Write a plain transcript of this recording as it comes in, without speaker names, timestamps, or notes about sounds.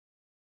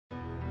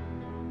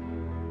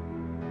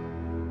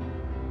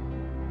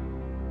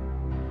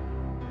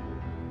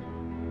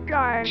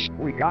Guys,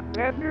 we got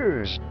bad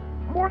news.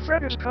 More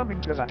threat is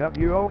coming to the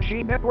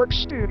WOG Network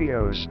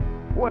studios.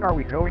 What are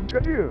we going to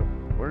do?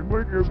 I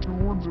might have to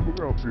warn them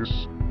about this.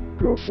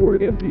 Go for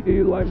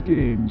NBA Live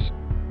Games.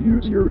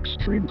 Use your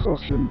extreme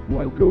caution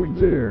while going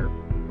there.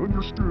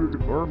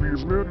 Understood. Army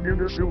is landing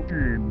NFL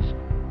games.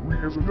 We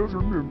have another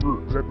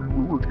member that we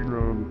were working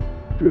on.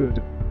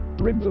 Good.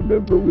 Bring the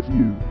member with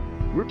you.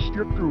 Let's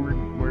get going,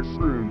 my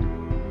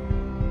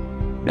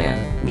friend.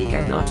 Man, we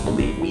cannot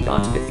believe we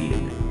got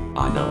defeated.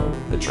 I know,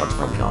 the truck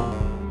from hell.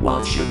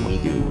 What should we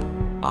do?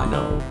 I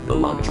know, the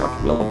log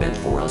truck will bend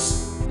for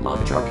us.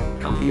 Log truck,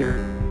 come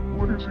here.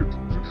 What is it?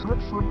 The truck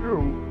from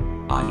hell?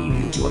 I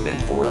need you to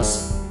amend for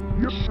us.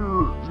 Yes,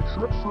 sir. The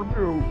truck from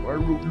hell. I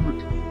will do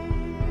it.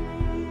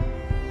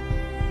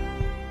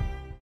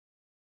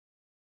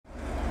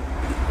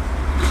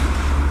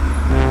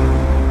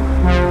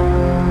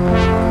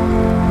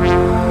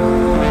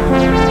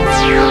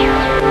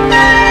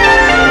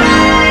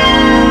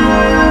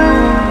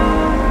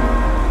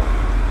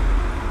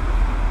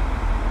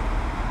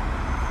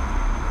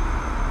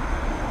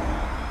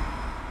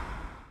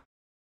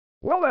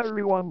 Well,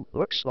 everyone,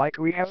 looks like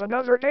we have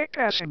another day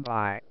passing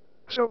by.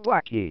 So,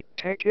 Blackie,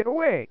 take it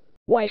away.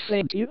 Why,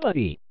 thank you,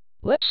 buddy.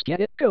 Let's get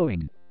it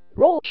going.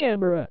 Roll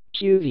camera,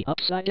 cue the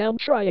upside-down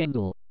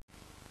triangle.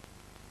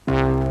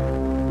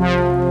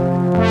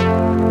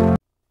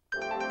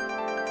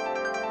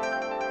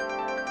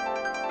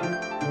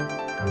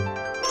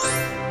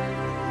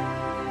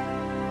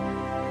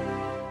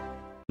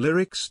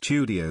 Lyric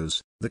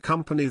Studios, the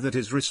company that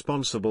is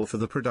responsible for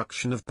the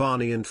production of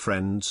Barney and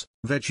Friends,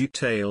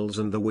 VeggieTales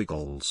and The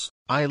Wiggles.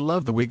 I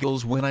love The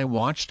Wiggles when I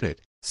watched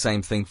it.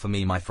 Same thing for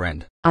me, my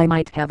friend. I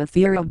might have a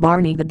fear of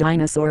Barney the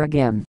dinosaur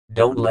again.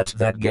 Don't let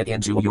that get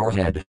into your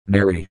head,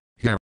 Mary.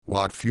 Yeah,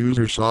 what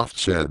Fusersoft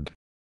said.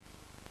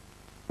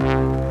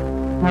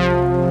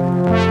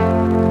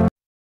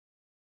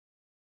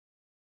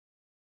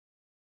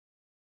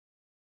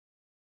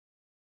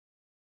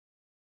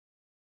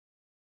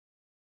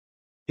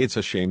 It's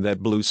a shame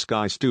that Blue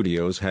Sky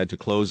Studios had to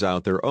close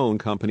out their own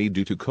company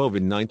due to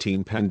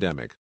COVID-19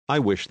 pandemic. I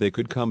wish they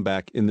could come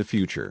back in the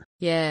future.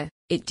 Yeah,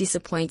 it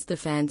disappoints the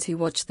fans who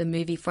watch the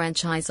movie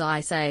franchise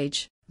Ice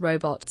Age,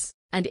 Robots,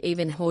 and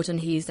even Horton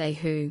Hears a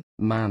Who.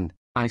 Man,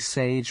 Ice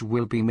Age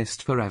will be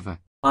missed forever.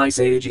 Ice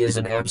Age is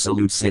an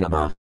absolute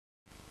cinema.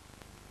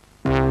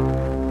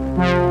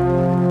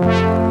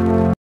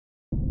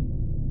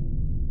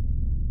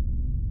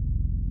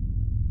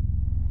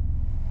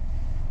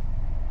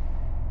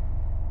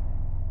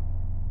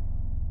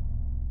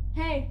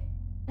 Hey,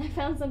 I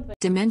found something.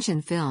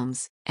 Dimension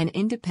Films, an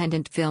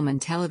independent film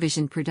and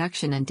television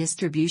production and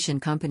distribution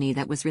company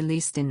that was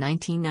released in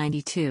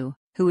 1992,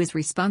 who is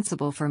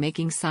responsible for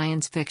making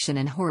science fiction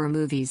and horror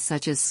movies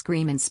such as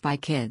Scream and Spy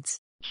Kids.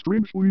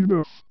 Strangely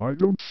enough, I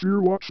don't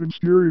fear watching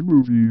scary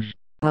movies.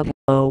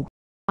 Oh.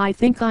 I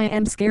think I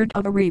am scared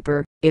of a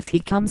Reaper, if he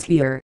comes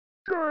here.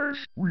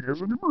 Guys, we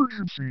have an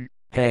emergency.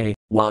 Hey,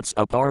 what's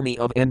up, Army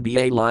of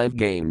NBA Live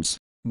Games?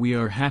 We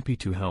are happy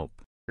to help.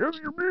 As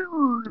you may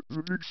heard,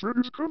 the big threat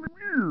is coming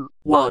here.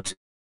 What?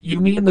 You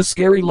mean the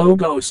scary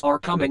logos are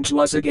coming to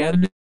us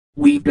again?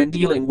 We've been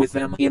dealing with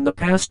them in the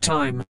past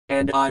time,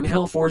 and I'm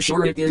hell for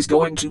sure it is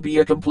going to be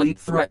a complete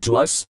threat to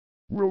us.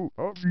 Well,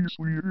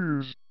 obviously it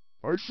is.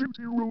 I think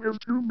you will have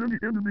too many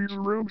enemies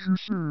around you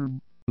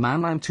soon.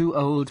 Man, I'm too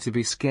old to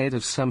be scared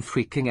of some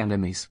freaking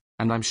enemies,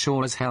 and I'm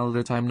sure as hell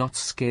that I'm not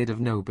scared of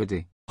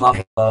nobody.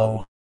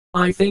 Oh.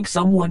 I think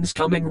someone's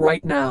coming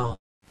right now.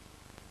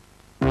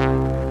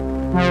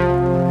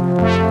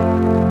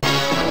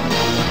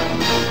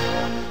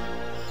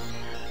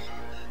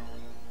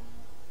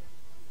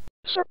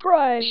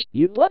 Surprise,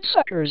 you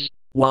bloodsuckers!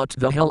 What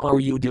the hell are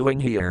you doing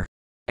here?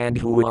 And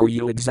who are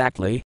you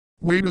exactly?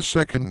 Wait a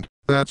second,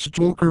 that's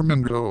Joker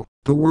Mingo,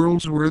 the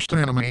world's worst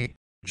enemy.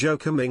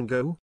 Joker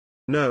Mingo?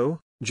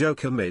 No,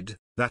 Joker Mid,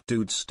 that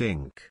dude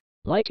stink.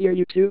 Like your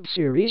YouTube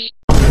series?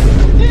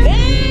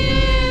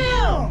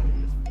 Damn!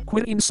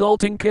 Quit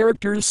insulting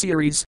characters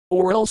series,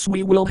 or else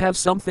we will have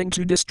something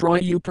to destroy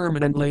you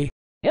permanently.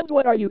 And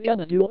what are you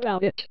gonna do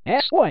about it,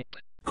 asswipe?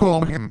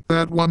 Call him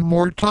that one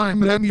more time,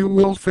 then you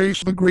will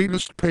face the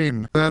greatest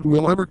pain that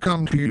will ever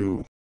come to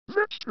you.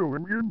 Let's go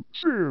him in,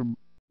 Sam.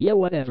 Yeah,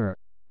 whatever.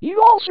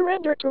 You all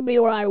surrender to me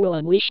or I will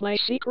unleash my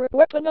secret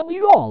weapon on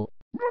you all.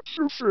 Not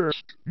so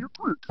fast, you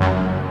prick.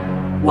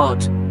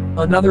 What?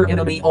 Another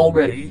enemy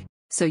already?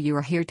 So you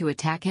are here to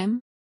attack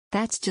him?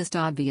 That's just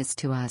obvious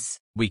to us.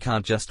 We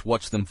can't just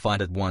watch them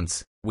fight at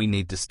once. We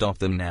need to stop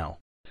them now.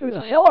 Who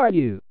the hell are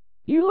you?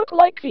 You look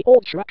like the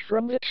old truck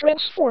from the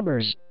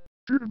Transformers.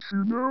 Didn't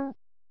you know?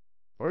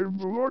 I'm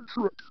the log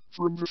truck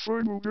from the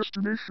Final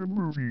Destination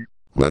movie.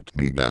 Let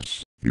me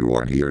guess, you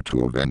are here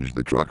to avenge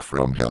the truck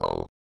from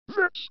hell.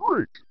 That's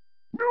right.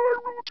 Now I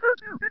will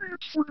attack you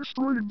idiots for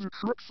destroying the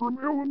truck from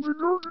hell and the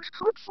garbage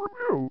truck from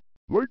hell.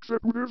 Like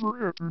that would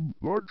ever happen,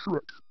 log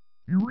truck.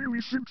 You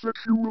really think that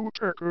you will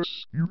attack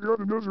us? You got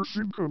another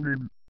thing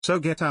coming. So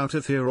get out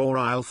of here or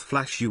I'll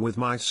flash you with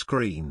my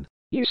screen.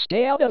 You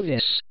stay out of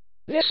this.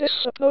 This is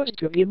supposed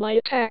to be my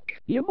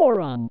attack, you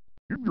moron.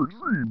 In your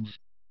dreams.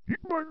 Eat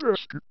my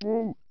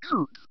basketball,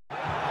 jerk.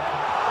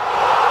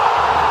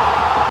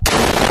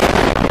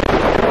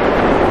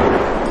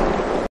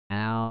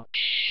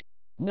 Ouch.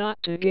 Not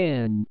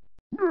again.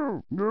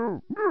 No,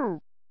 no,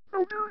 no.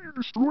 How dare you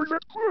destroy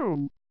that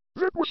clown?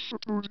 That was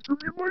supposed to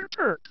be my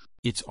attack.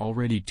 It's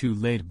already too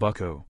late,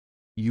 bucko.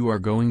 You are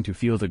going to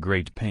feel the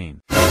great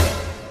pain.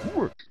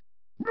 What?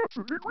 Not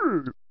the big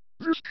red.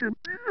 This can't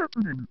be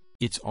happening.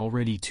 It's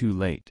already too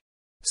late.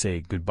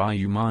 Say goodbye,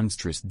 you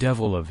monstrous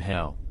devil of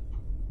hell.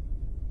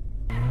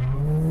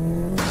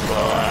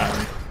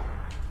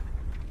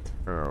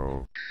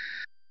 Ouch.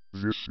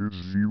 This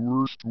is the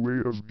worst way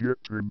of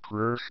getting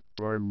crushed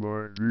by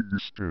my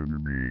biggest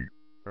enemy.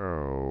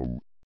 Ow.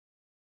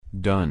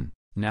 Done.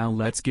 Now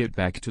let's get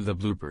back to the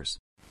bloopers.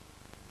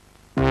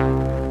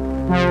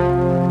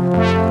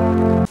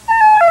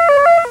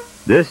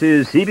 This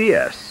is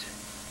CBS.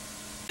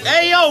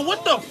 Hey yo,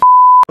 what the f?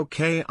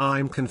 Okay,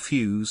 I'm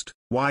confused.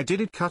 Why did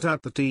it cut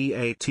out the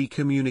DAT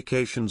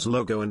Communications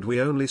logo and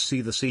we only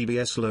see the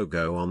CBS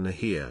logo on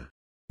here?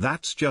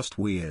 That's just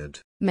weird.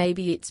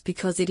 Maybe it's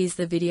because it is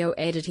the video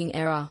editing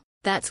error.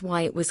 That's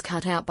why it was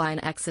cut out by an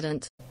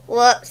accident.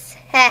 Whoops,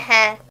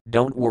 haha.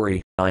 Don't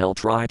worry, I'll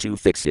try to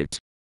fix it.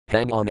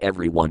 Hang on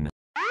everyone.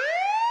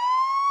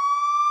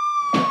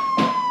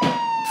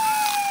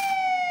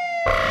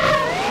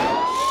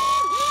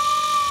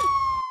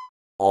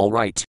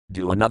 Alright,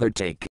 do another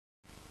take.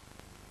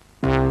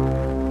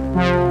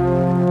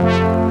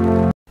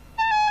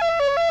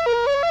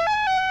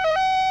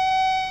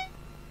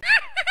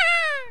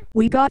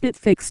 We got it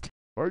fixed.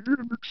 I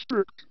didn't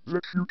expect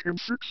that you can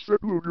fix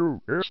that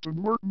logo,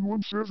 Aston Martin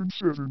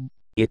 177.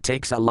 It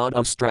takes a lot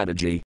of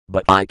strategy,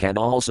 but I can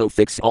also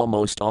fix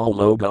almost all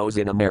logos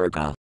in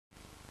America.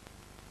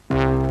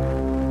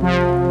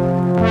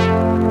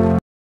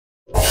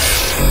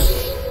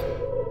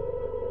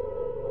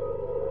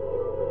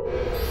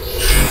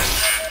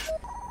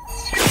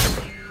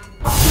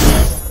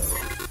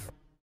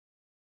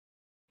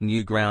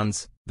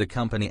 Newgrounds, the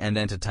company and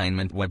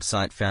entertainment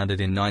website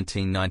founded in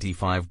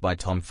 1995 by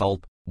Tom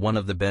Fulp, one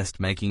of the best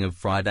making of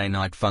Friday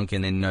Night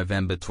Funkin' in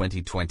November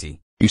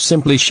 2020. You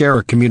simply share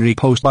a community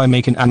post by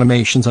making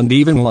animations and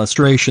even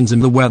illustrations in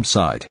the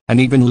website, and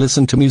even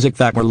listen to music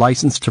that were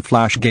licensed to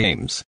Flash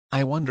games.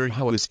 I wonder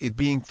how is it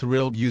being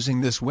thrilled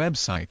using this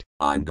website?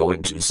 I'm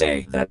going to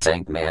say that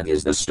Tank Man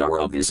is the star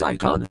of this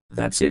icon,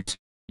 that's it.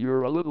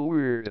 You're a little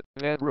weird,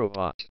 that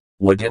robot.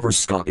 Whatever,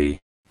 Scotty.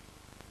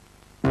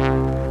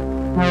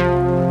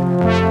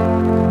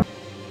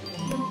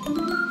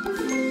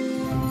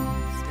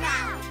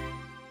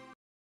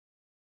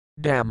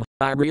 Damn,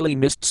 I really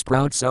missed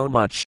Sprout so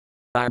much.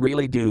 I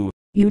really do.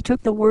 You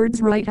took the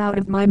words right out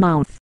of my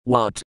mouth.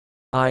 What?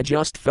 I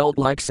just felt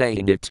like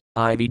saying it,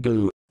 Ivy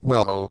do.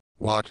 Well,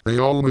 what they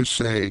always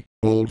say,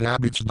 old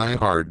habits die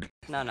hard.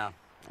 No,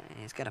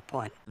 he's got a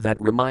point. That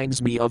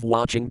reminds me of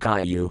watching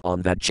Caillou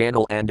on that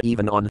channel and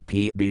even on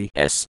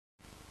PBS.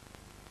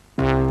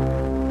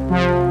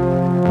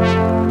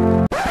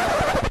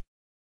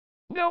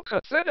 No,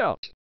 cut that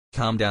out.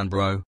 Calm down,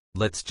 bro,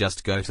 let's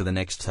just go to the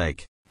next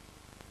take.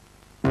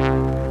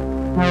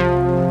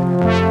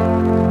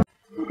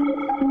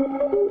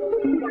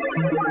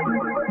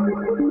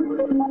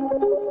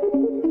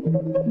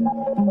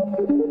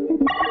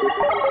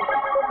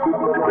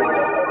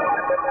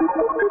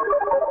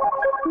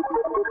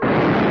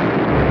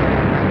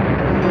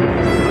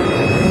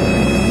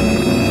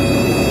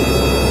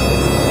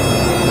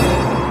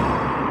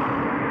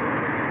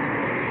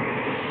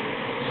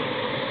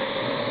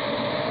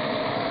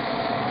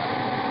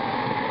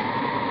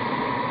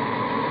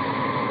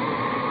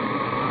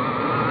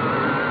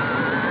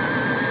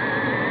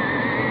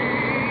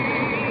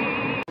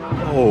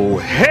 Oh,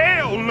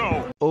 hell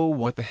no! Oh,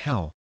 what the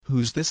hell?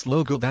 Who's this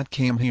logo that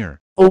came here?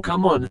 Oh,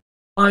 come on.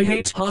 I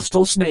hate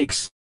hostile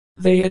snakes.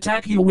 They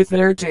attack you with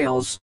their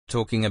tails.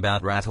 Talking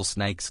about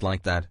rattlesnakes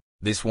like that,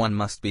 this one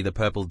must be the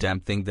purple damn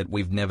thing that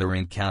we've never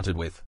encountered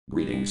with.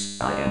 Greetings,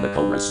 I am the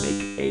Cobra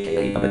Snake,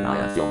 aka the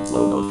Manaya Films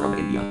logo from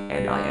India,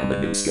 and I am the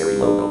new scary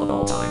logo of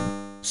all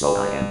time. So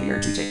I am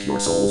here to take your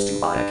souls to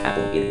buy a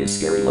cattle in his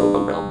scary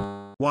logo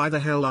realm. Why the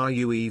hell are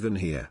you even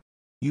here?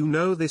 You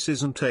know this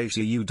isn't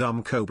Asia, you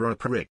dumb cobra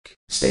prick.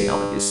 Stay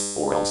out of this,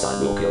 or else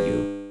I will kill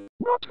you.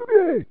 Not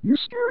today, you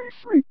scary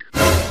freak.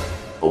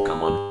 Oh,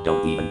 come on,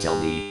 don't even tell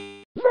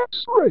me.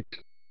 That's right.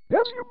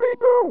 As you may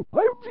know, I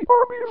am the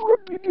Army of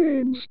Rugby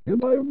Games,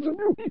 and I am the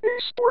new EA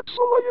Sports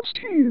Alliance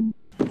team.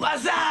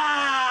 What's up?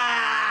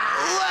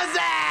 What's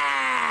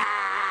up?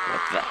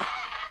 What the?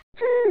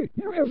 Hey,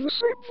 you have the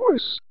same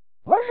voice.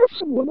 I have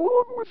someone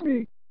along with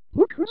me.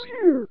 Look who's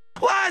here.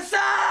 What's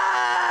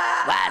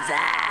up? What's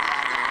up?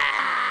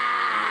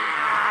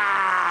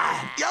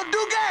 Yo,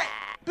 Duque,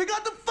 pick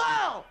up the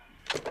phone.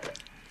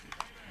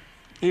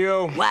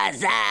 Yo.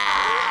 What's up?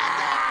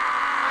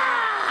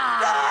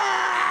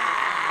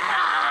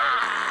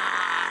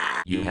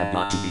 You have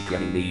got to be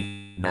kidding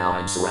me. Now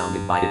I'm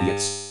surrounded by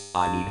idiots.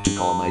 I need to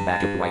call my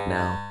backup right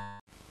now.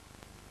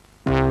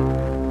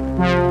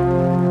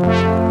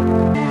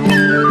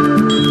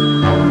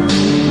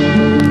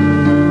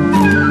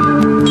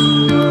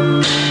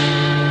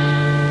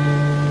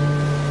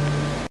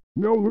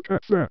 Now look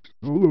at that.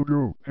 The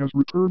logo has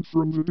returned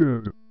from the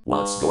dead.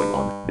 What's going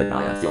on?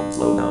 Benaya Films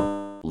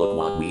logo. Look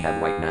what we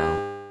have right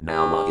now.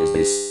 Now what is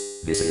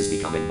this? This is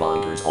becoming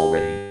bonkers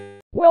already.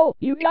 Well,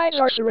 you guys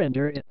are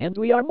surrendered, and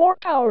we are more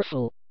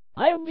powerful.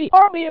 I am the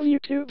Army of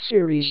YouTube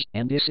series,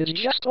 and this is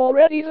just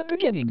already the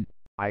beginning.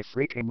 I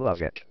freaking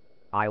love it.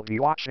 I'll be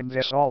watching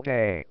this all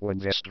day when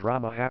this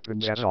drama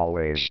happens as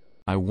always.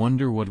 I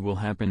wonder what will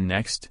happen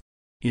next.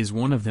 Is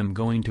one of them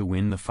going to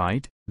win the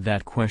fight?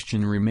 That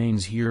question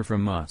remains here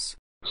from us.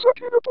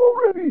 Suck it up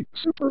already,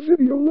 Super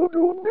Video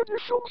logo and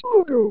Minifilms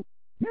logo.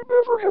 You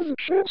never have the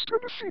chance to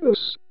defeat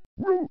us.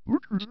 Well,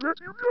 look who's that,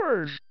 you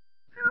guys.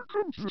 Here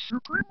comes the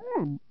Supreme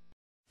One.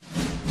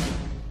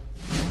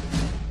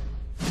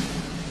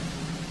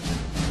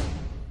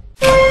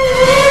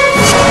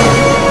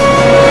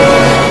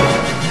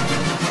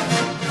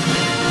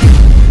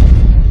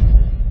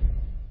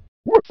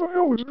 What the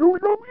hell is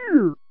going on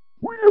here?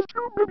 We have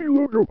too many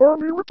logo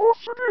army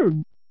ripoffs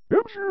again.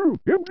 MGU,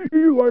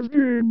 MDE Live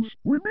Games,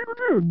 we meet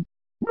again.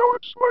 Now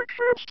it's my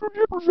chance to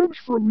get revenge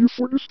from you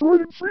for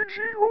destroying 3G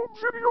Home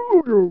Video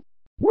logo.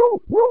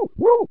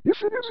 Well,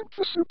 if it isn't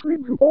the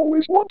Supreme who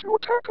always want to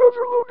attack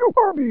other logo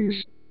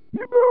armies.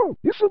 You know,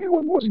 if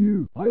anyone was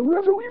you, I'd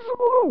rather leave them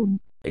alone.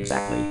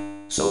 Exactly.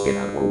 So get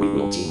out or we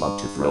will team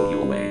up to throw you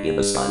away in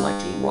the sky like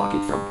Team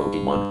Rocket from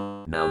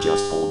Pokemon. Now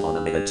just hold on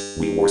a minute,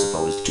 we were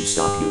supposed to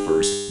stop you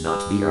first,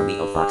 not the Army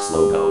of Fox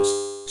logos.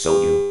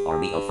 So you,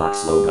 Army of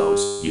Fox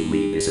logos, you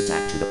lead this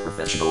attack to the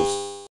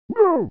professionals.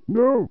 No.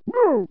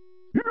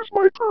 It is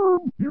my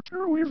turn. You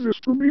two leave this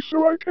to me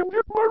so I can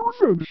get my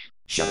revenge.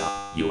 Shut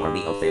up, you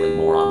Army of failing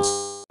morons.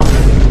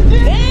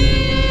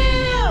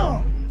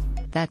 Damn!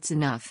 That's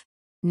enough.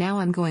 Now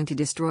I'm going to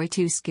destroy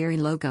 2 scary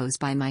logos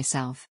by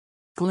myself.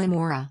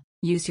 Glimora,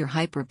 use your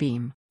hyper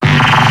beam.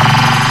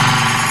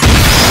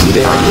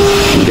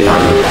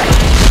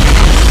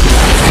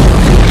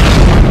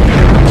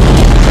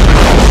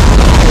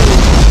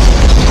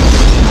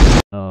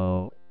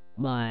 Oh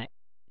my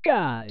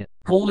god.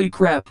 Holy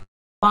crap.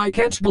 I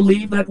can't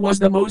believe that was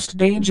the most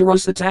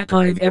dangerous attack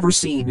I've ever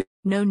seen.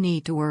 No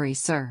need to worry,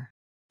 sir.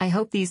 I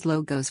hope these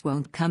logos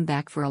won't come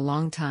back for a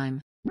long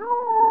time.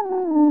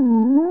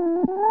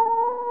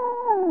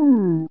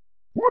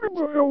 What in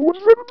the hell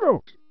was that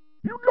about?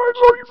 You guys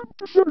are even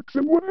pathetic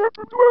than what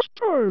happened last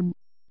time.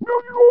 Now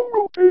you all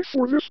will pay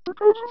for this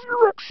because of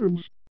your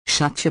actions.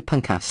 Shut your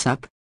punk ass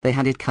up. They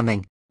had it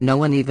coming. No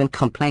one even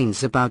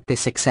complains about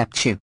this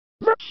except you.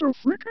 That's so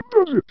freaking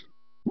does it.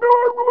 Now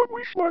I will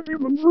unleash my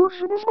demon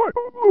version of my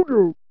own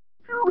logo.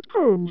 Here it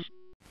comes.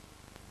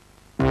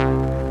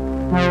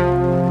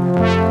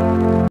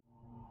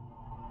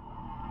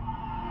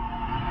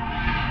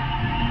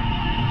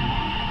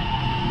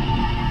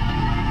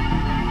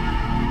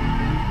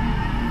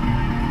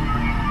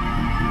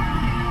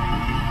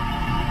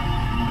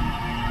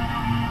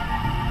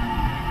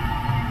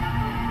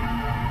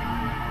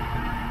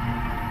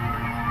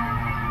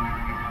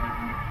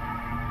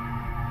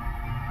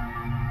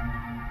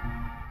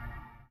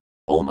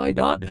 Oh my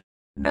god.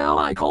 Now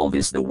I call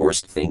this the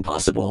worst thing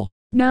possible.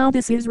 Now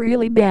this is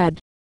really bad.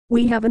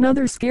 We have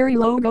another scary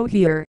logo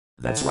here.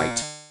 That's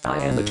right. I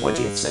am the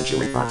 20th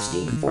Century Fox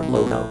Demon Form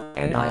logo,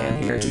 and I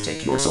am here to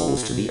take your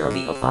souls to the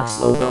Army of Fox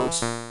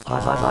logos.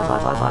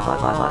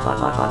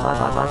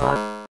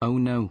 Oh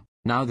no,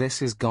 now this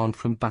has gone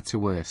from bad to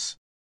worse.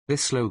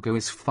 This logo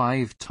is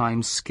 5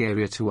 times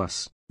scarier to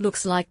us.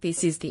 Looks like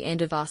this is the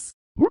end of us.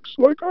 Looks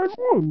like I've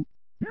won.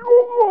 You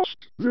all lost.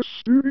 This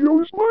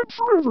studio is mine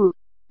forever.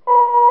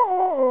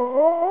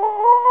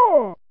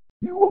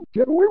 You won't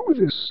get away with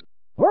this.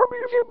 Army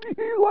of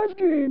MDE Live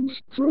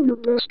Games, throw your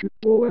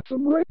basketball at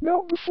them right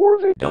now before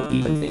they— Don't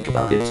even think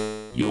about it.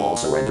 You all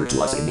surrender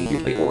to us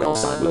immediately or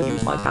else I will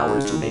use my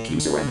powers to make you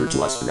surrender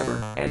to us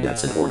forever, and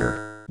that's an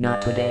order.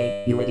 Not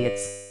today, you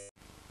idiots.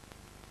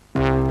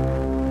 Are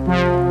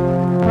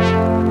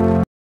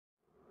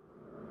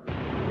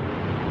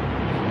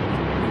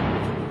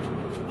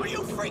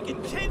you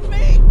freaking kidding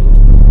me?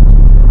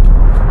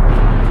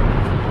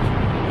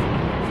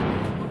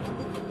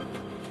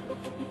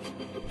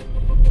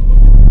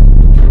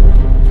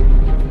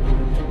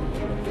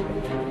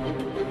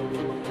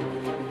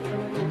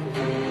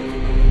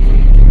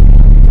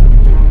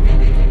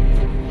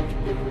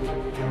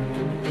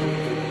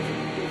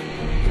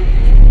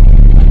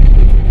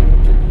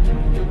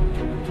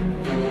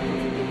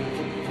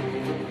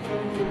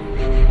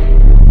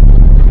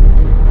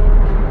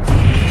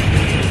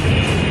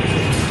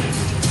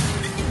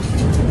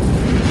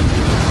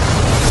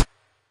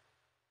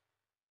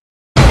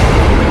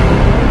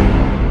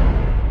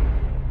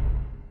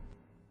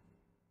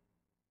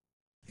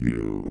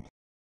 You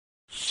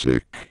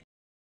sick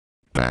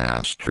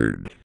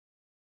bastard.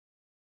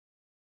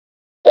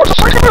 What the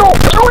freaking hell?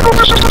 Knowing all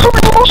this is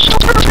becoming the most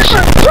stupidity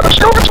thing. Let us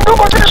go get to know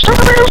my biggest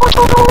enemy is like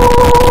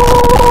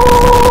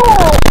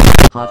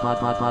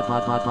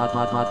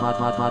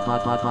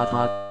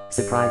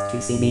Surprised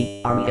to see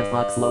me, Army of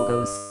Fox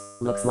logos.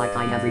 Looks like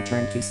I have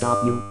returned to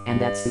stop you, and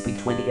that stupid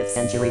 20th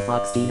Century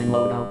Fox Demon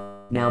logo.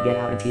 Now get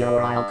out of here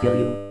or I'll kill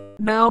you.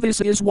 Now this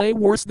is way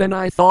worse than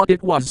I thought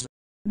it was.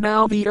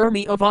 Now the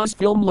Army of Oz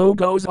film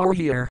logos are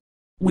here.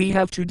 We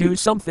have to do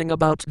something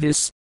about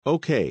this.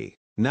 Okay,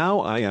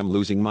 now I am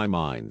losing my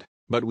mind,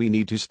 but we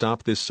need to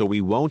stop this so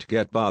we won't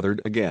get bothered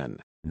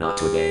again. Not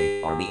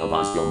today, Army of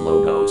Oz film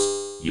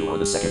logos. You are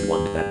the second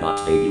one that got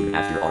debuted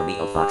after Army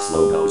of Fox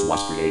logos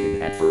was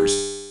created at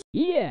first.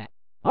 Yeah.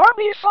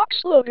 Army of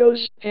Fox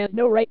logos had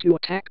no right to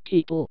attack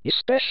people,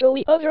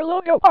 especially other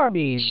logo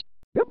armies.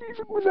 And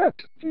even with that,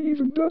 he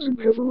even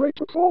doesn't have a right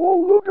to call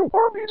all logo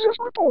armies as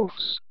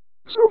ripoffs.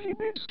 So he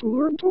needs to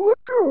learn to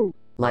let go.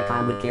 Like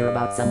I would care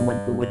about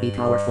someone who would be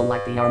powerful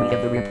like the army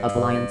of the Rip-Off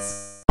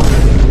Alliance.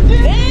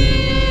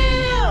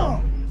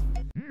 Damn!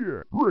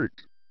 Yeah, right.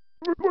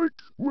 But like,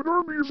 when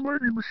Army of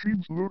Mighty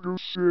Machines logo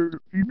said,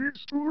 he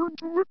needs to learn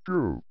to let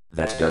go.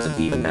 That doesn't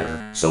even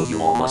matter, so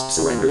you all must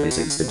surrender this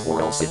instant or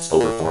else it's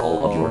over for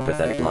all of your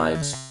pathetic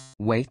lives.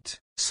 Wait,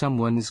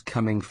 someone's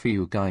coming for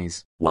you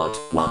guys. What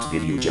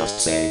did you just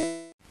say?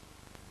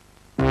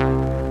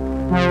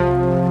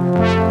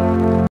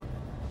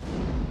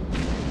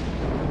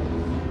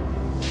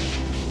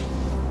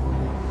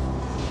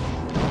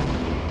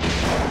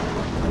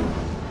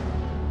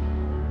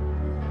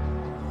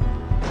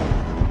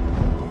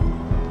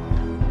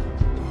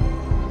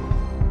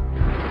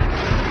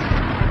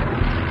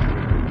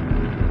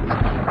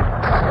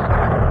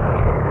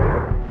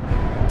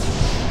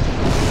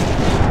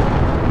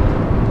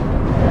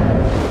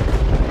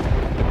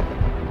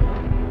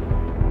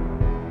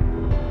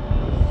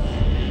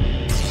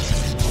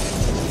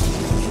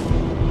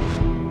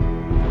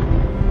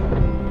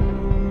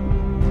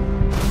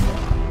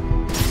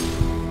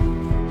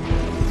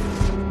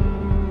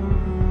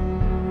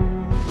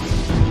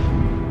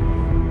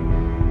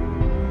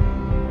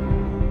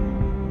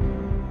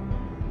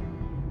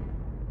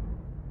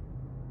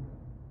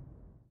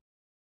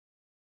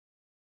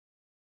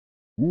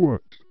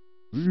 What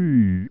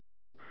the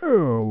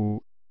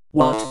hell?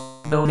 What?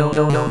 No.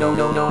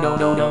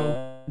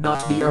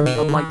 Not the Army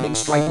of Lightning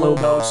Strike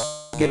logos.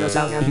 Get us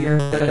out of here.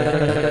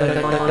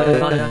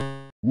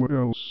 What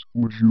else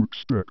would you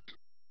expect?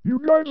 You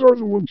guys are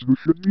the ones who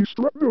should be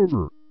struck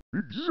over.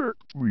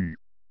 Exactly.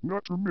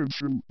 Not to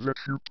mention that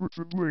you put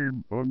the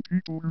blame on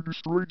people who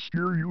destroyed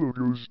scary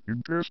logos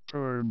in past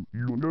time.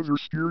 You and other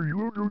scary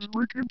logos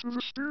break into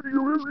the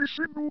studio every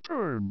single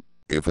time.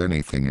 If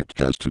anything, it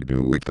has to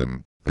do with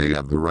them. They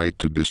have the right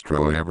to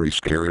destroy every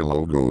scary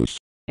logos.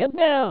 And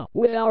now,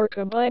 with our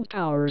combined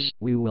powers,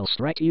 we will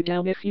strike you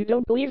down if you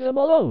don't leave them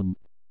alone.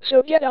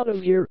 So get out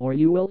of here or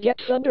you will get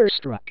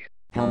thunderstruck.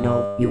 Hell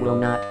no, you will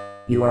not.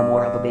 You are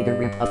more of a bigger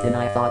rip-off than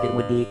I thought it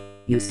would be.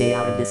 You stay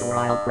out of this or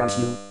I'll crush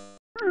you.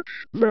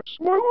 Bitch, that's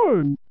my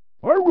line.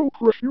 I will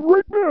crush you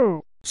right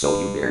now.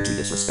 So you dare to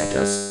disrespect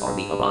us,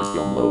 Army of Oz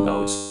film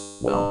logos?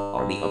 Well,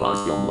 Army of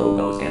Oz film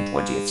logos and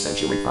 20th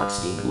Century Fox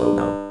themed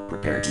logo.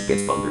 Prepare to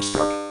get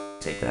thunderstruck.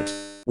 Take that.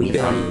 We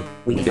deny you.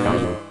 We deny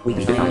you. We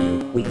deny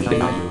you. We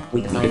deny you.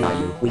 We deny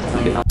you. We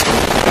deny you.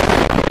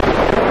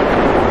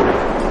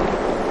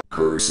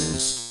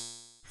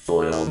 Curses.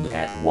 Foiled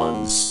at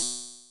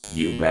once.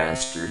 You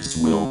bastards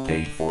will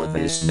pay for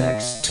this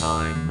next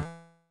time.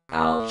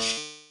 Ouch.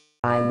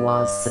 I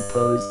was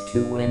supposed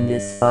to win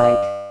this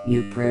fight,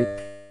 you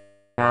prick.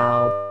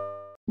 Ow.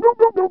 No.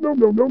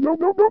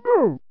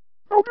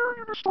 How dare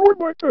you destroy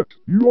my pet?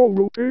 You all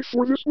will pay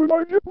for this when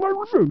I get my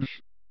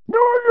revenge. Now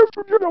I have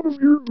to get out of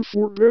here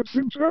before bad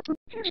things happen.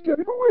 He's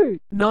getting away.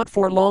 Not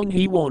for long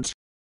he won't.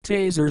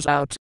 Tasers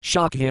out,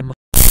 shock him.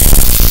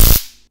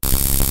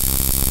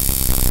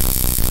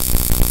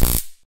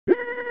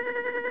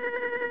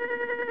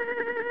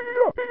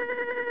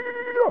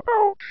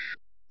 Ouch!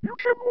 You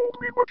can't hold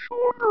me much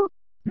longer.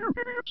 You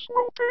idiots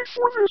will pay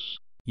for this.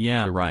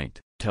 Yeah, right.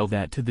 Tell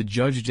that to the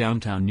judge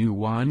downtown New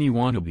Wani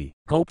wannabe.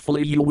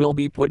 Hopefully you will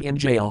be put in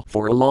jail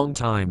for a long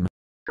time.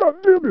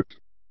 God damn it!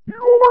 You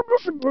all are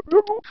nothing but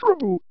double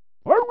trouble.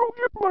 I will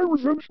get my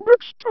revenge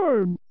next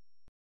time.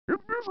 And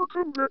never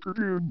come back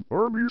again,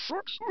 Army of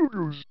Fox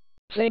logos.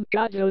 Thank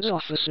God those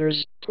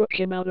officers took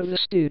him out of the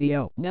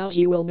studio. Now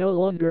he will no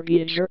longer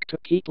be a jerk to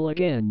people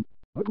again.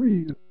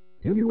 Agreed.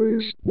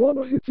 Anyways,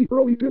 wanna hit the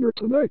early dinner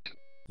tonight?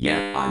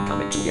 Yeah, I'm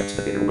coming to get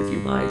the dinner with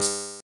you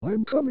guys.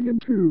 I'm coming in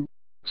too.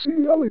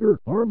 See ya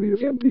later, Army of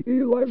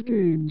MDA Live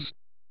Games.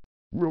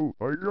 Well,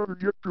 I gotta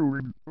get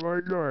going.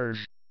 Bye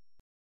guys.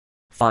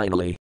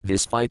 Finally,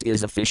 this fight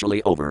is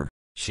officially over.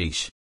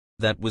 Sheesh.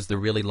 That was the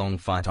really long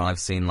fight I've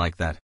seen like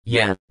that.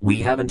 Yeah, we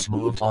haven't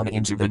moved on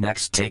into the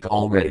next take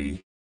already.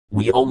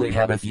 We only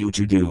have a few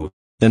to do.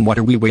 Then what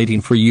are we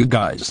waiting for, you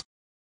guys?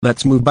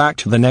 Let's move back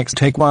to the next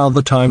take while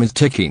the time is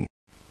ticking.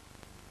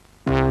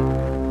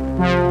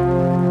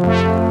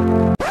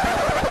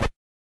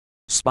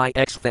 Spy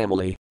X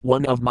Family,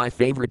 one of my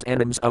favorite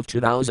animes of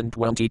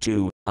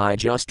 2022. I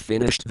just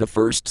finished the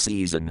first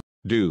season.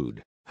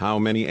 Dude, how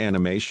many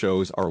anime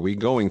shows are we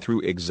going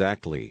through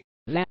exactly?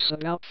 That's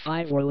about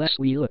 5 or less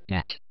we looked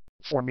at.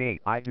 For me,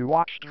 I do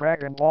watch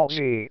Dragon Ball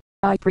Z.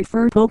 I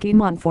prefer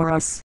Pokemon for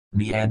us.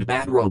 Me and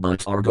Bad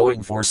Robot are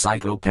going for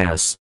Psycho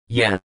Pass.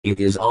 Yeah, it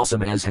is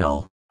awesome as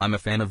hell. I'm a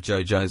fan of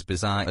JoJo's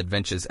Bizarre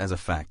Adventures as a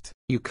fact.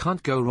 You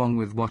can't go wrong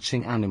with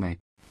watching anime.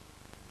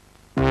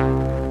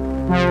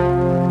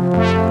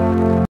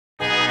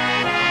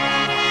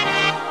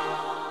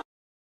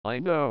 I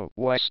know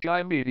why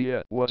Sky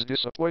Media was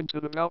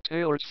disappointed about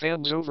Taylor's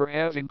fans over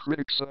having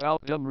critics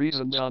about dumb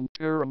reasons on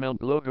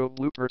Paramount logo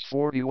bloopers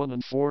 41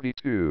 and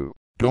 42.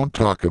 Don't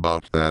talk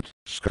about that,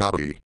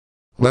 Scotty.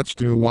 Let's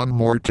do one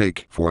more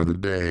take for the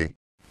day.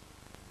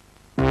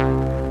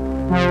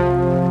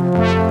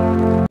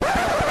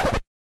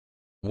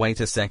 Wait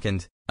a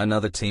second,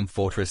 another Team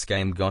Fortress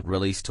game got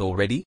released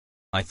already?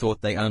 I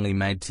thought they only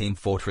made Team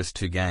Fortress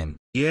 2 game.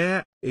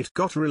 Yeah, it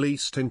got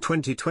released in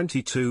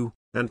 2022,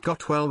 and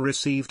got well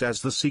received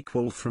as the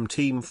sequel from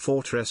Team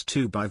Fortress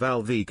 2 by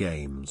Valve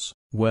Games.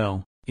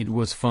 Well, it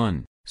was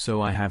fun,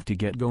 so I have to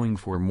get going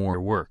for more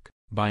work.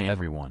 Bye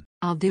everyone.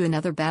 I'll do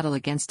another battle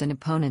against an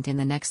opponent in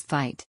the next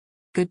fight.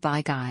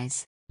 Goodbye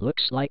guys.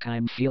 Looks like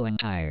I'm feeling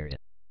tired.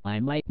 I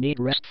might need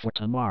rest for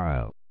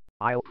tomorrow.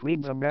 I'll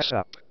clean the mess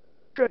up.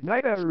 Good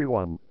night,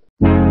 everyone.